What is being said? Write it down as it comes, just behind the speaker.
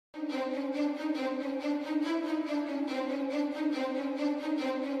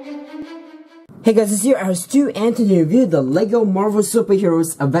Hey guys, it's here as Stu, and today review the LEGO Marvel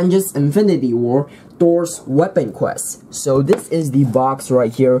Superheroes Avengers Infinity War Thor's Weapon Quest. So this is the box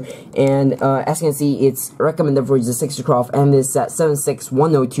right here, and as you can see, it's recommended for user 6-12 and it's at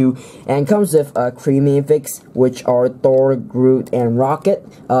 76102, and comes with 3 minifigs, which are Thor, Groot, and Rocket.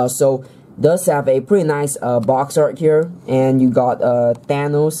 So does have a pretty nice box art here, and you got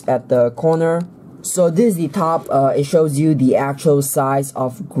Thanos at the corner. So this is the top, it shows you the actual size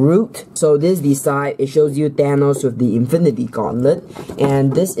of Groot. So this is the side, it shows you Thanos with the Infinity Gauntlet.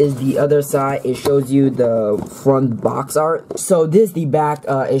 And this is the other side, it shows you the front box art. So this is the back,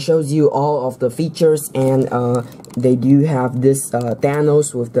 it shows you all of the features, and they do have this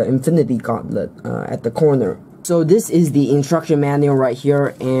Thanos with the Infinity Gauntlet at the corner. So this is the instruction manual right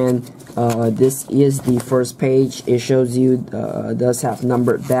here, and this is the first page. It shows you, does have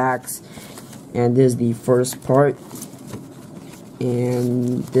numbered backs. And this is the first part,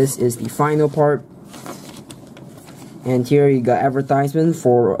 and this is the final part. And here you got advertisement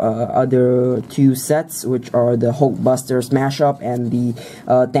for other 2 sets, which are the Hulkbuster Smash Up and the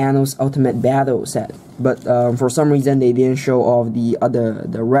Thanos Ultimate Battle set. But for some reason they didn't show off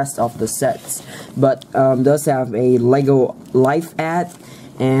the rest of the sets. But does have a LEGO Life ad,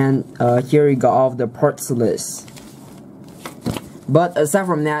 and here you got all of the parts list. But aside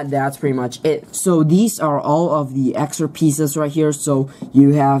from that, that's pretty much it. So these are all of the extra pieces right here. So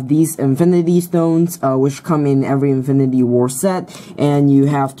you have these Infinity Stones, which come in every Infinity War set. And you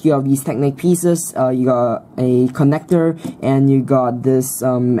have 2 of these Technic pieces. You got a connector, and you got this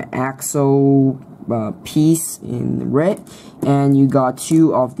axle piece in red, and you got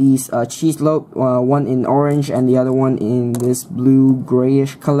 2 of these cheese loaf, one in orange and the other one in this blue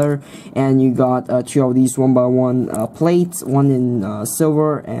grayish color, and you got 2 of these 1x1 plates, one in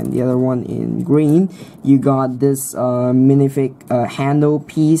silver and the other one in green. You got this minifig handle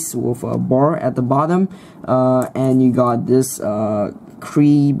piece with a bar at the bottom, and you got this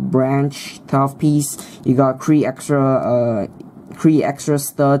Kree branch tough piece. You got Kree extra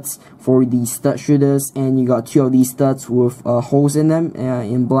studs for the stud shooters, and you got 2 of these studs with holes in them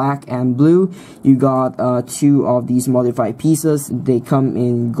in black and blue. You got 2 of these modified pieces. They come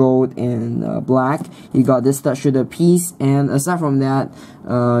in gold and black. You got this stud shooter piece, and aside from that,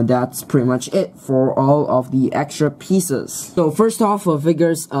 that's pretty much it for all of the extra pieces. So first off, for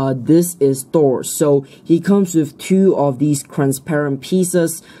figures, this is Thor. So he comes with 2 of these transparent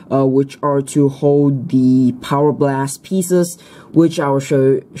pieces, which are to hold the Power Blast pieces, which I will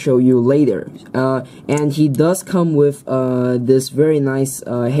show you later. And he does come with this very nice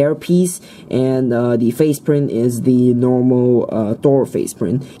hair piece, and the face print is the normal Thor face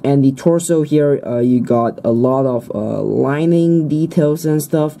print. And the torso here, you got a lot of lining details and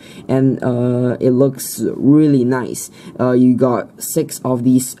stuff, and it looks really nice. You got 6 of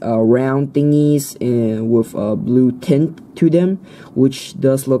these round thingies with a blue tint to them, which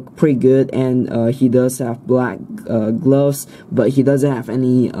does look pretty good. And he does have black gloves, but he doesn't have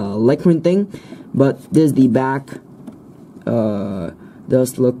any leg printing. But this is the back,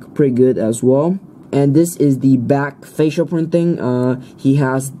 does look pretty good as well. And this is the back facial printing. He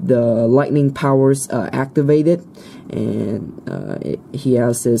has the lightning powers activated, and he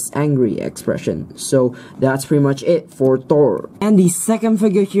has this angry expression. So that's pretty much it for Thor. And the second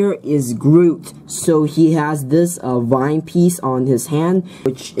figure here is Groot. So he has this vine piece on his hand,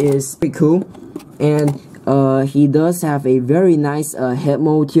 which is pretty cool. And he does have a very nice head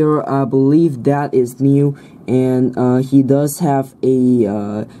mold here. I believe that is new. And he does have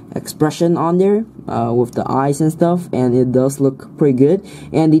a expression on there with the eyes and stuff, and it does look pretty good.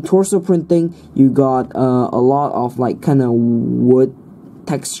 And the torso printing, you got a lot of like kind of wood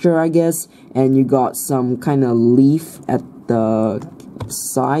texture, I guess, and you got some kind of leaf at the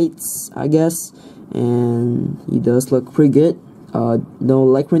sides, I guess, and he does look pretty good. No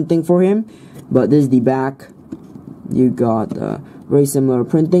leg printing for him, but this is the back. You got very similar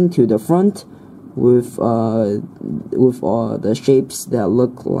printing to the front, with the shapes that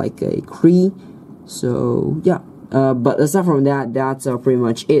look like a Kree. So yeah, but aside from that, that's pretty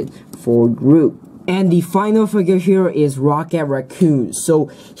much it for Groot. And the final figure here is Rocket Raccoon. So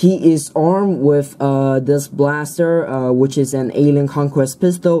he is armed with this blaster, which is an alien conquest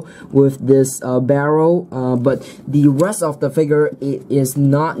pistol with this barrel. But the rest of the figure is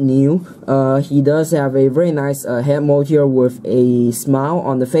not new. He does have a very nice head mold here with a smile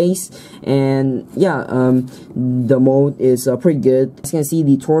on the face. And yeah, the mold is pretty good. As you can see,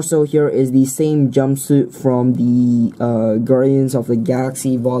 the torso here is the same jumpsuit from the Guardians of the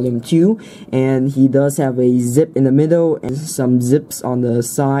Galaxy Volume 2. And he does have a zip in the middle and some zips on the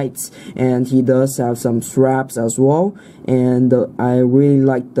sides, and he does have some straps as well. And I really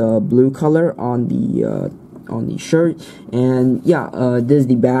like the blue color on the shirt. And yeah, this is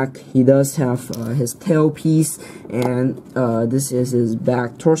the back. He does have his tail piece, and this is his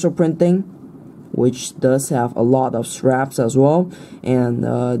back torso printing, which does have a lot of straps as well, and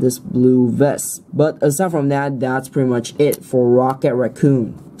this blue vest. But aside from that, that's pretty much it for Rocket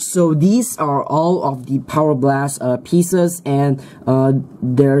Raccoon. So these are all of the Power Blast pieces, and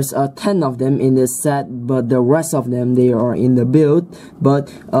there's 10 of them in this set, but the rest of them, they are in the build.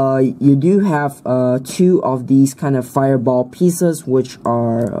 But you do have 2 of these kind of fireball pieces, which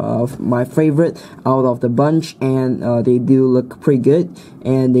are my favorite out of the bunch, and they do look pretty good,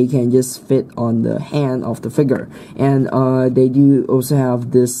 and they can just fit on the hand of the figure. And they do also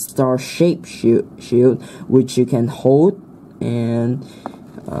have this star-shaped shield, which you can hold, and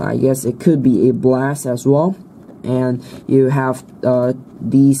I guess it could be a blast as well. And you have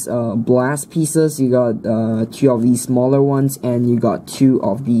these blast pieces. You got 2 of these smaller ones, and you got 2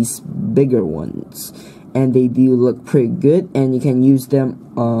 of these bigger ones, and they do look pretty good, and you can use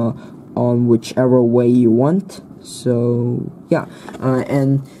them on whichever way you want. So yeah,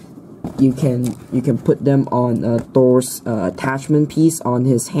 and you can put them on Thor's attachment piece on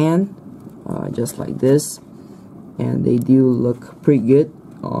his hand, just like this, and they do look pretty good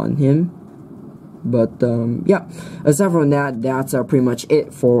on him. But yeah, aside from that, that's pretty much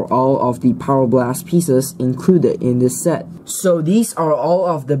it for all of the Power Blast pieces included in this set. So these are all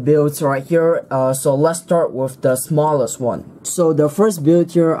of the builds right here. So let's start with the smallest one. So the first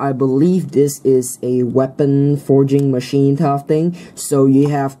build here, I believe this is a weapon forging machine type of thing. So you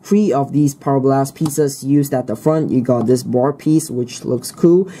have 3 of these Power Blast pieces used at the front. You got this bar piece, which looks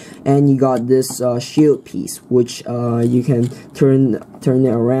cool, and you got this shield piece, which you can turn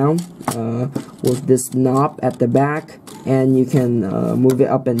it around with this knob at the back, and you can move it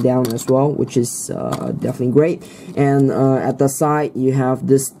up and down as well, which is definitely great. And at the side, you have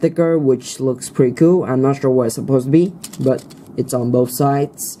this sticker, which looks pretty cool. I'm not sure what it's supposed to be, but it's on both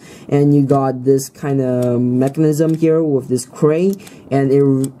sides. And you got this kind of mechanism here with this crane, and it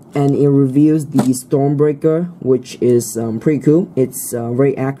reveals the Stormbreaker, which is pretty cool. It's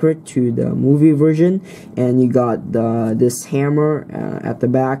very accurate to the movie version. And you got this hammer at the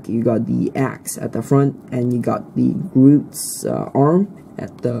back, you got the axe at the front, and you got the Groot's arm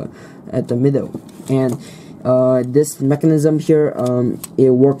at the middle. And this mechanism here, it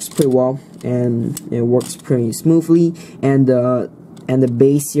works pretty well, and it works pretty smoothly. And the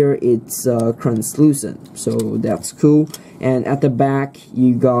base here, it's translucent, so that's cool. And at the back,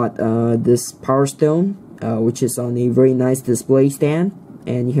 you got this Power Stone, which is on a very nice display stand,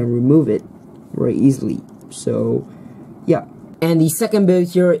 and you can remove it very easily. So yeah. And the second build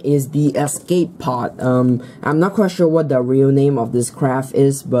here is the escape pod. I'm not quite sure what the real name of this craft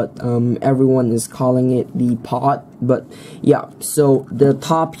is, but everyone is calling it the pod. But yeah, so the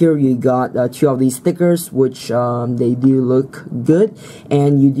top here, you got 2 of these stickers, which they do look good,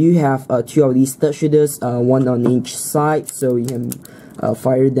 and you do have 2 of these stud shooters, 1 on each side, so you can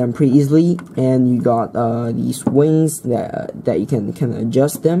fire them pretty easily. And you got these wings that you can kind of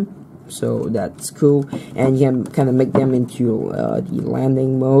adjust them. So that's cool, and you can kind of make them into the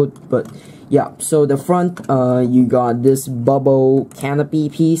landing mode. But yeah, so the front, you got this bubble canopy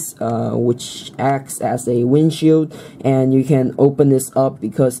piece, which acts as a windshield, and you can open this up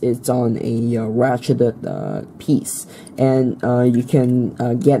because it's on a ratcheted piece, and you can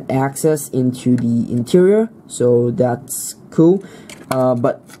get access into the interior, so that's cool.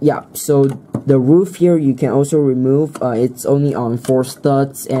 But yeah, so the roof here you can also remove. It's only on 4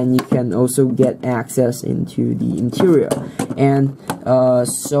 studs, and you can also get access into the interior. And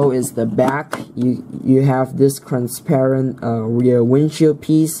so is the back. You have this transparent rear windshield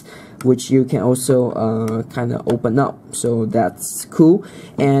piece, which you can also kind of open up, so that's cool.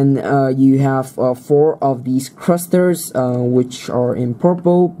 And you have 4 of these clusters, which are in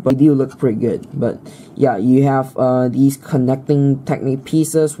purple, but they do look pretty good. But yeah, you have these connecting technique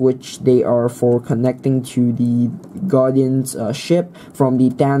pieces, which they are for connecting to the Guardian's ship from the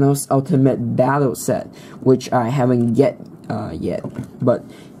Thanos Ultimate Battle set, which I haven't yet. But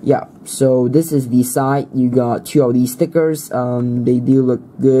yeah, so this is the side. You got 2 of these stickers. They do look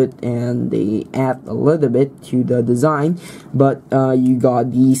good, and they add a little bit to the design. But you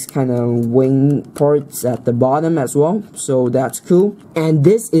got these kind of wing parts at the bottom as well, so that's cool. And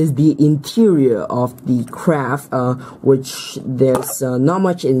this is the interior of the craft, which there's not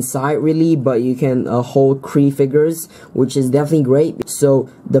much inside really, but you can hold 3 figures, which is definitely great. So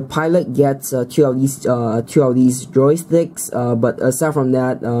the pilot gets 2 of these joysticks, but aside from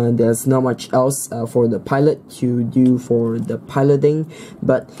that, the there's not much else for the pilot to do for the piloting,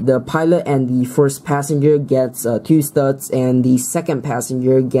 but the pilot and the first passenger gets 2 studs, and the second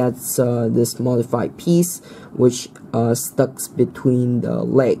passenger gets this modified piece which stuck between the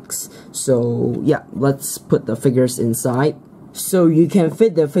legs. So yeah, let's put the figures inside. So you can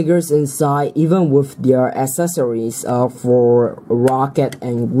fit the figures inside even with their accessories for Rocket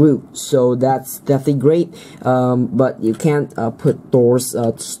and Groot, so that's definitely great. But you can't put Thor's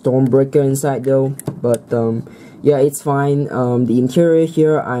Stormbreaker inside though. But yeah, it's fine. The interior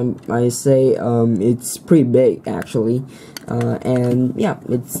here, I say it's pretty big actually. And yeah,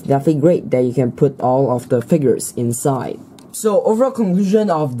 it's definitely great that you can put all of the figures inside. So overall conclusion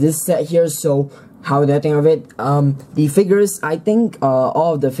of this set here, so how do I think of it? The figures, I think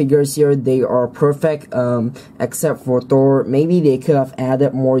all of the figures here, they are perfect, except for Thor. Maybe they could have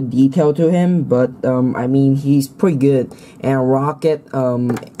added more detail to him, but I mean, he's pretty good. And Rocket,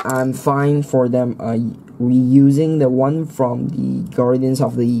 I'm fine for them reusing the one from the Guardians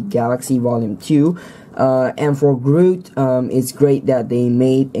of the Galaxy Volume 2. And for Groot, it's great that they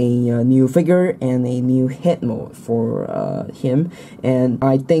made a new figure and a new head mold for him. And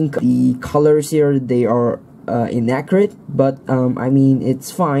I think the colors here, they are inaccurate, but I mean, it's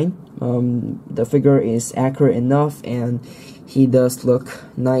fine. The figure is accurate enough, and he does look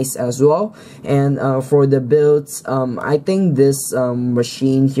nice as well. And for the builds, I think this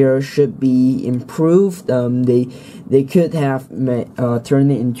machine here should be improved. They could have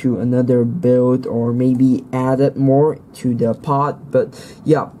turned it into another build, or maybe added more to the pod. But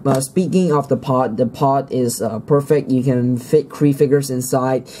yeah, speaking of the pod is perfect. You can fit 3 figures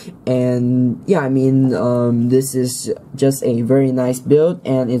inside, and yeah, I mean, this is just a very nice build,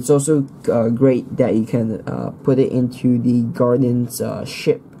 and it's also great that you can put it into the Guardians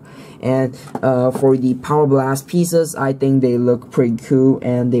ship. And for the Power Blast pieces, I think they look pretty cool,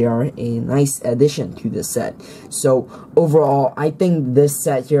 and they are a nice addition to the set. So overall, I think this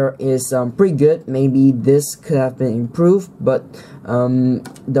set here is pretty good. Maybe this could have been improved, but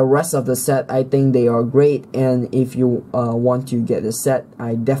the rest of the set, I think they are great. And if you want to get the set,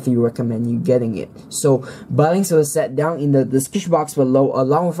 I definitely recommend you getting it. So buy links to the set down in the description box below,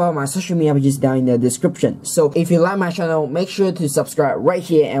 along with all my social media pages down in the description. So if you like my channel, make sure to subscribe right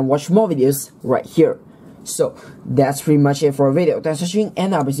here and watch more videos right here. So that's pretty much it for a video. Thanks for watching,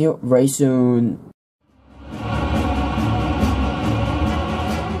 and I'll be seeing you very soon.